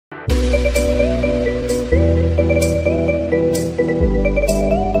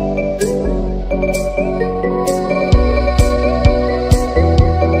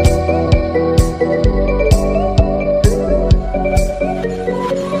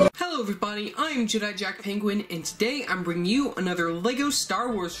everybody, I'm Jedi Jack Penguin, and today I'm bringing you another LEGO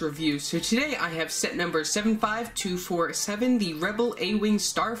Star Wars review. So today I have set number 75247, the Rebel A-Wing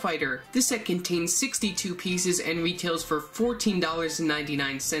Starfighter. This set contains 62 pieces and retails for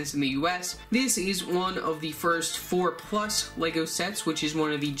 $14.99 in the US. This is one of the first 4+ LEGO sets, which is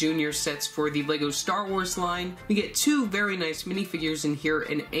one of the junior sets for the LEGO Star Wars line. We get two very nice minifigures in here,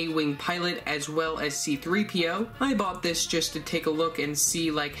 an A-Wing pilot as well as C-3PO. I bought this just to take a look and see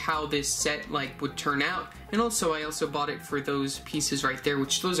how this set would turn out, and I also bought it for those pieces right there,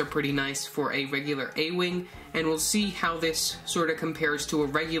 which those are pretty nice for a regular A-Wing, and we'll see how this sort of compares to a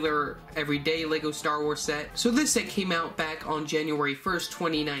regular everyday LEGO Star Wars set. So this set came out back on January 1st,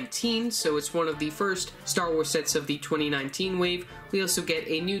 2019, so it's one of the first Star Wars sets of the 2019 wave. We also get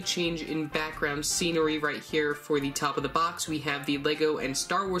a new change in background scenery right here for the top of the box. We have the LEGO and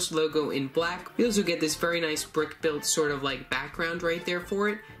Star Wars logo in black. We also get this very nice brick-built sort of background right there for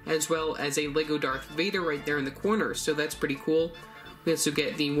it, as well as a LEGO Darth Vader right there in the corner, so that's pretty cool. We also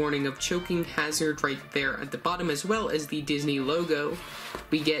get the warning of choking hazard right there at the bottom, as well as the Disney logo.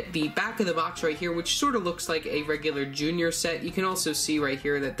 We get the back of the box right here, which sort of looks like a regular junior set. You can also see right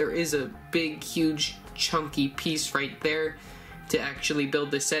here that there is a big, huge, chunky piece right there to actually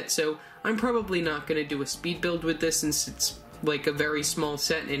build the set, so I'm probably not going to do a speed build with this since it's a very small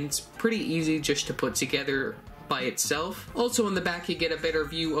set and it's pretty easy just to put together by itself. Also on the back you get a better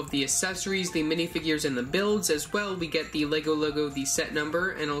view of the accessories, the minifigures, and the builds. As well, we get the LEGO logo, the set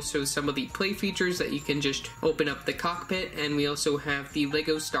number, and also some of the play features that you can just open up the cockpit. And we also have the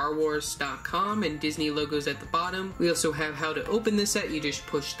LEGOStarWars.com and Disney logos at the bottom. We also have how to open the set, you just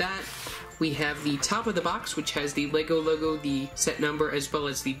push that. We have the top of the box, which has the LEGO logo, the set number, as well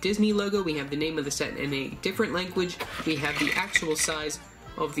as the Disney logo. We have the name of the set in a different language. We have the actual size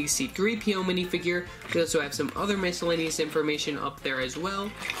of the C-3PO minifigure. We also have some other miscellaneous information up there as well.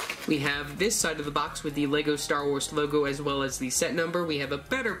 We have this side of the box with the LEGO Star Wars logo as well as the set number. We have a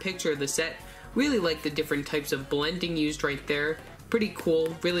better picture of the set. Really like the different types of blending used right there. Pretty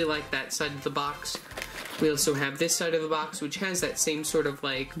cool. Really like that side of the box. We also have this side of the box, which has that same sort of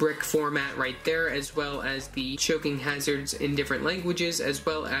brick format right there, as well as the choking hazards in different languages, as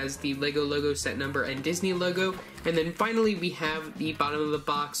well as the LEGO logo, set number, and Disney logo. And then finally we have the bottom of the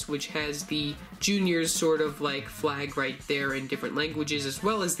box, which has the juniors sort of flag right there in different languages, as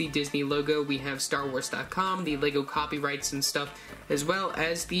well as the Disney logo. We have StarWars.com, the LEGO copyrights and stuff, as well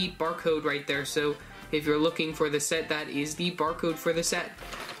as the barcode right there. So if you're looking for the set, that is the barcode for the set.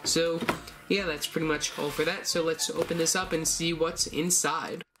 So yeah, that's pretty much all for that, so let's open this up and see what's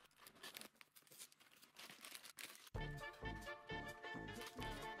inside.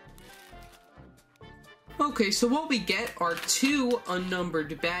 Okay, so what we get are two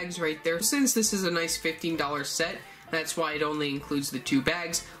unnumbered bags right there. Since this is a nice $15 set, that's why it only includes the two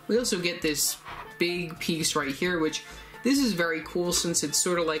bags. We also get this big piece right here, which this is very cool since it's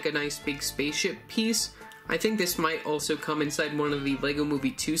sort of like a nice big spaceship piece. I think this might also come inside one of the LEGO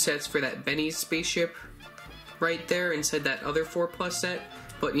Movie 2 sets for that Benny's spaceship right there inside that other 4+ set.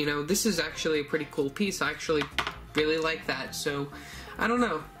 But you know, this is actually a pretty cool piece. I actually really like that, so I don't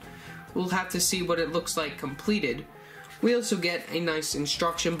know. We'll have to see what it looks like completed. We also get a nice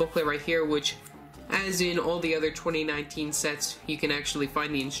instruction booklet right here, which, as in all the other 2019 sets, you can actually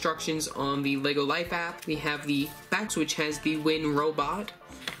find the instructions on the LEGO Life app. We have the back, which has the Win robot.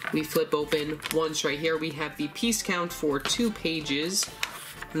 We flip open once right here. We have the piece count for 2 pages.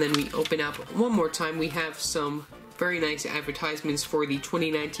 And then we open up one more time. We have some very nice advertisements for the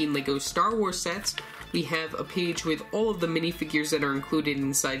 2019 LEGO Star Wars sets. We have a page with all of the minifigures that are included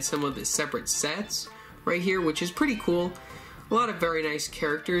inside some of the separate sets right here, which is pretty cool. A lot of very nice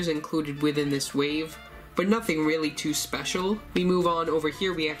characters included within this wave, but nothing really too special. We move on over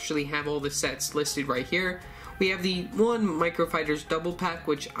here. We actually have all the sets listed right here. We have the one Microfighters double pack,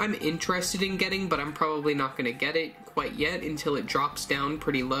 which I'm interested in getting, but I'm probably not going to get it quite yet until it drops down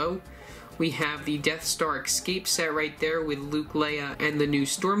pretty low. We have the Death Star Escape set right there with Luke, Leia, and the new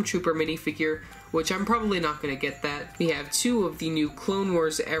Stormtrooper minifigure, which I'm probably not going to get that. We have 2 of the new Clone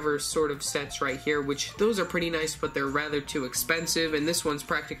Wars Ever sort of sets right here, which those are pretty nice, but they're rather too expensive, and this one's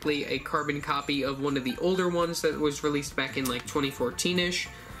practically a carbon copy of one of the older ones that was released back in 2014-ish.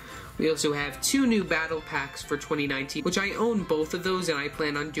 We also have 2 new battle packs for 2019, which I own both of those and I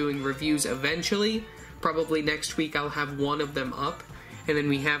plan on doing reviews eventually. Probably next week I'll have one of them up. And then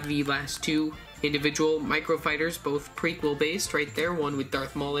we have the last 2 individual Microfighters, both prequel based right there, one with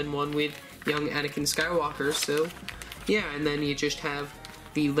Darth Maul and one with young Anakin Skywalker. So yeah, and then you just have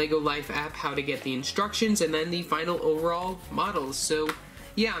the LEGO Life app, how to get the instructions, and then the final overall models. So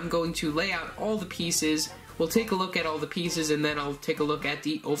yeah, I'm going to lay out all the pieces we'll take a look at all the pieces and then I'll take a look at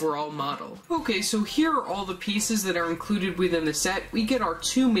the overall model. Okay, so here are all the pieces that are included within the set. We get our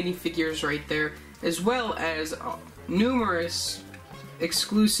 2 minifigures right there, as well as numerous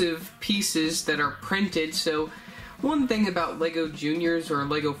exclusive pieces that are printed. So one thing about LEGO Juniors, or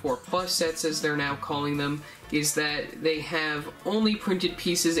LEGO 4 Plus sets as they're now calling them, is that they have only printed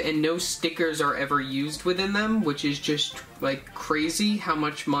pieces and no stickers are ever used within them, which is just like crazy how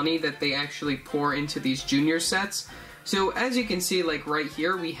much money that they actually pour into these Junior sets. So as you can see, like right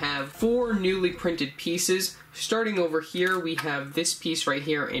here, we have 4 newly printed pieces. Starting over here, we have this piece right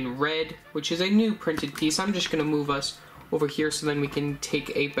here in red, which is a new printed piece. I'm just going to move us over here so then we can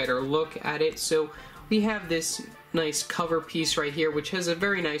take a better look at it. So we have this nice cover piece right here, which has a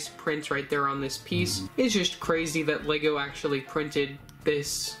very nice print right there on this piece. It's just crazy that LEGO actually printed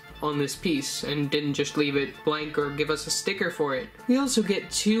this on this piece and didn't just leave it blank or give us a sticker for it. We also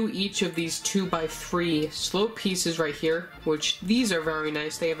get 2 each of these 2x3 slope pieces right here, which these are very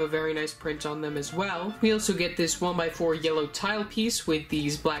nice. They have a very nice print on them as well. We also get this 1x4 yellow tile piece with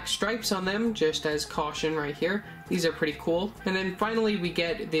these black stripes on them, just as caution right here. These are pretty cool. And then finally we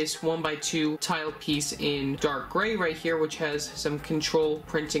get this 1x2 tile piece in dark gray right here, which has some control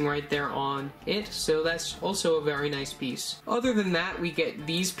printing right there on it. So that's also a very nice piece. Other than that, we get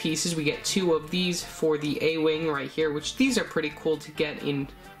these pieces. We get 2 of these for the A-Wing right here, which these are pretty cool to get in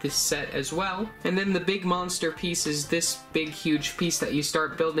this set as well. And then the big monster piece is this big huge piece that you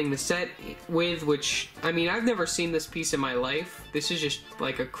start building the set with, which, I mean, I've never seen this piece in my life. This is just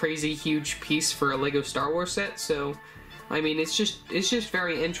like a crazy huge piece for a LEGO Star Wars set, so I mean, it's just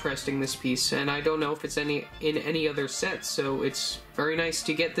very interesting, this piece, and I don't know if it's in any other sets, so it's very nice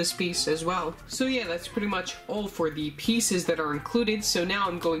to get this piece as well. So yeah, that's pretty much all for the pieces that are included. So now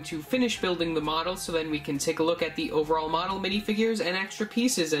I'm going to finish building the model so then we can take a look at the overall model minifigures and extra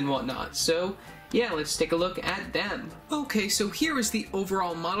pieces and whatnot. So yeah, let's take a look at them. Okay, so here is the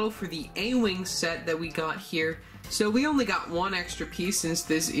overall model for the A-Wing set that we got here. So we only got 1 extra piece since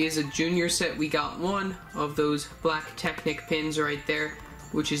this is a Junior set. We got 1 of those black Technic pins right there,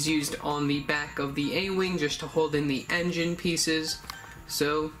 which is used on the back of the A-Wing just to hold in the engine pieces.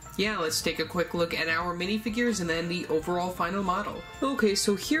 So yeah, let's take a quick look at our minifigures and then the overall final model. Okay,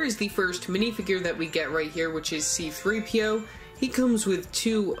 so here is the first minifigure that we get right here, which is C-3PO. He comes with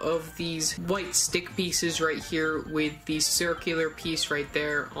 2 of these white stick pieces right here with the circular piece right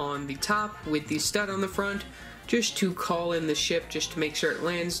there on the top with the stud on the front, just to call in the ship, just to make sure it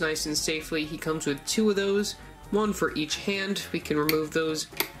lands nice and safely. He comes with 2 of those, 1 for each hand. We can remove those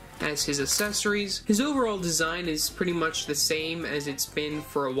as his accessories. His overall design is pretty much the same as it's been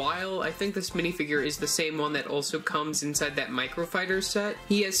for a while. I think this minifigure is the same one that also comes inside that Microfighter set.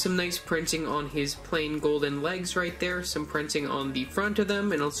 He has some nice printing on his plain golden legs right there, some printing on the front of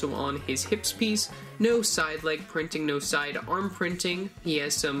them, and also on his hips piece. No side leg printing, no side arm printing. He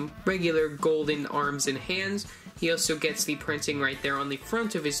has some regular golden arms and hands. He also gets the printing right there on the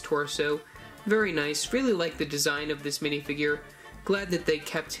front of his torso. Very nice. Really like the design of this minifigure. Glad that they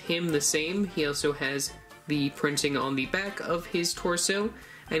kept him the same. He also has the printing on the back of his torso,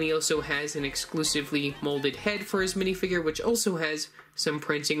 and he also has an exclusively molded head for his minifigure, which also has some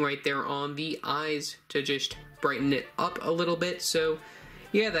printing right there on the eyes to just brighten it up a little bit. So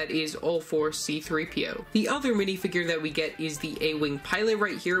yeah, that is all for C-3PO. The other minifigure that we get is the A-Wing pilot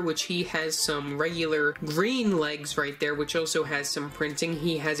right here, which he has some regular green legs right there, which also has some printing.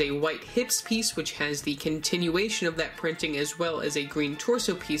 He has a white hips piece, which has the continuation of that printing, as well as a green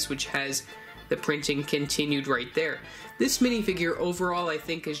torso piece, which has the printing continued right there. This minifigure overall, I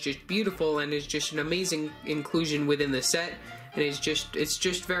think, is just beautiful and is just an amazing inclusion within the set, and it's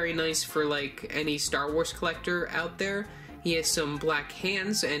just very nice for like any Star Wars collector out there. He has some black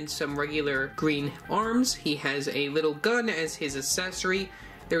hands and some regular green arms. He has a little gun as his accessory.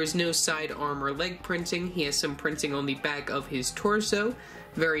 There is no side arm or leg printing. He has some printing on the back of his torso.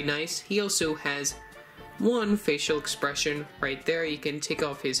 Very nice. He also has 1 facial expression right there. You can take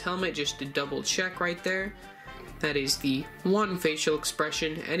off his helmet just to double check right there. That is the 1 facial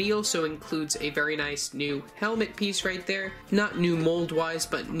expression, and he also includes a very nice new helmet piece right there. Not new mold-wise,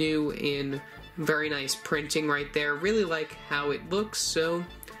 but new in very nice printing right there. Really like how it looks. So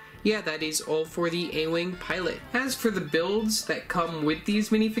yeah, that is all for the A-Wing pilot. As for the builds that come with these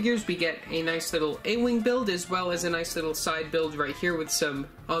minifigures, we get a nice little A-Wing build, as well as a nice little side build right here with some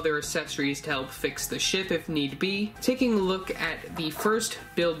other accessories to help fix the ship if need be. Taking a look at the first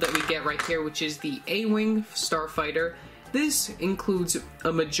build that we get right here, which is the A-Wing Starfighter. This includes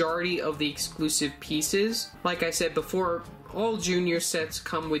a majority of the exclusive pieces. Like I said before, all Junior sets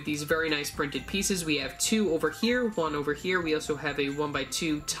come with these very nice printed pieces. We have 2 over here, 1 over here. We also have a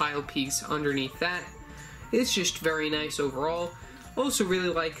 1x2 tile piece underneath that. It's just very nice overall. Also really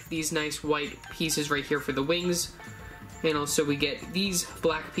like these nice white pieces right here for the wings. And also we get these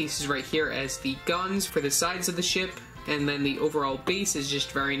black pieces right here as the guns for the sides of the ship. And then the overall base is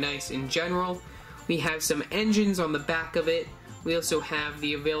just very nice in general. We have some engines on the back of it. We also have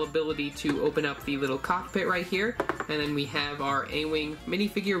the availability to open up the little cockpit right here. And then we have our A-Wing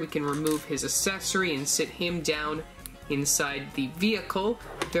minifigure. We can remove his accessory and sit him down inside the vehicle.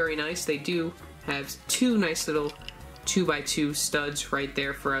 Very nice. They do have two nice little 2x2 studs right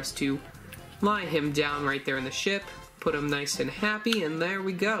there for us to lie him down right there in the ship. Put him nice and happy, and there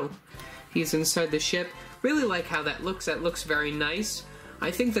we go. He's inside the ship. Really like how that looks. That looks very nice.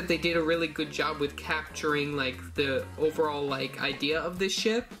 I think that they did a really good job with capturing like the overall like idea of this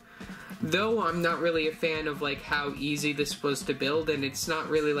ship. Though I'm not really a fan of like how easy this was to build, and it's not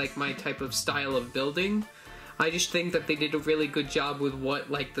really like my type of style of building. I just think that they did a really good job with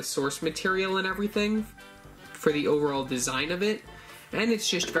what like the source material and everything for the overall design of it. And it's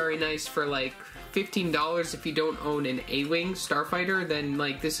just very nice for like $15 if you don't own an A-Wing Starfighter, then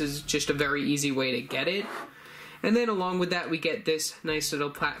like this is just a very easy way to get it. And then along with that we get this nice little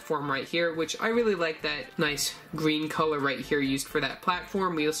platform right here, which I really like that nice green color right here used for that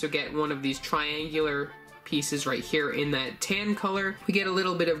platform. We also get one of these triangular pieces right here in that tan color. We get a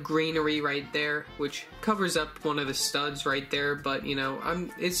little bit of greenery right there, which covers up one of the studs right there, but you know,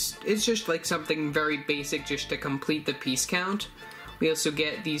 it's just like something very basic just to complete the piece count. We also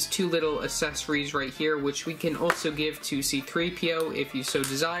get these two little accessories right here, which we can also give to C-3PO if you so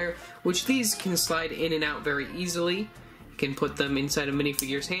desire, which these can slide in and out very easily. You can put them inside a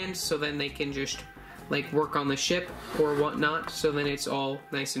minifigure's hand, so then they can just like work on the ship or whatnot, so then it's all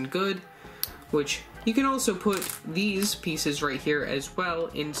nice and good. Which you can also put these pieces right here as well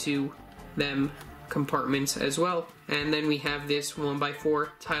into them compartments as well. And then we have this 1x4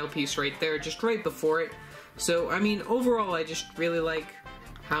 tile piece right there, just right before it. So, I mean, overall, I just really like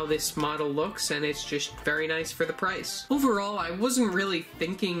how this model looks, and it's just very nice for the price. Overall, I wasn't really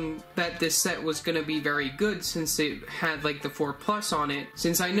thinking that this set was gonna be very good since it had, like, the 4+ on it,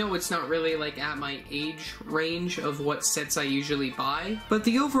 since I know it's not really, like, at my age range of what sets I usually buy. But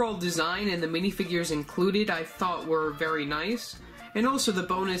the overall design and the minifigures included, I thought were very nice, and also the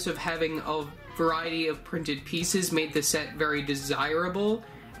bonus of having a variety of printed pieces made the set very desirable.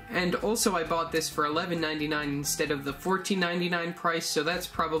 And also I bought this for $11.99 instead of the $14.99 price, so that's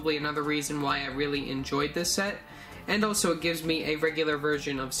probably another reason why I really enjoyed this set. And also it gives me a regular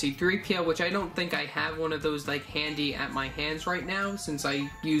version of C-3PO, which I don't think I have one of those like handy at my hands right now, since I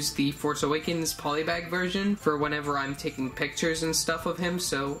use the Force Awakens polybag version for whenever I'm taking pictures and stuff of him.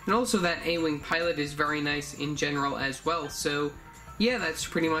 So, and also that A-Wing pilot is very nice in general as well. So yeah, that's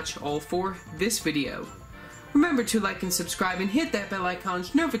pretty much all for this video. Remember to like and subscribe and hit that bell icon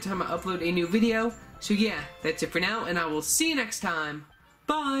to know every time I upload a new video. So yeah, that's it for now, and I will see you next time.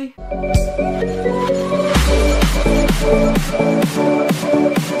 Bye!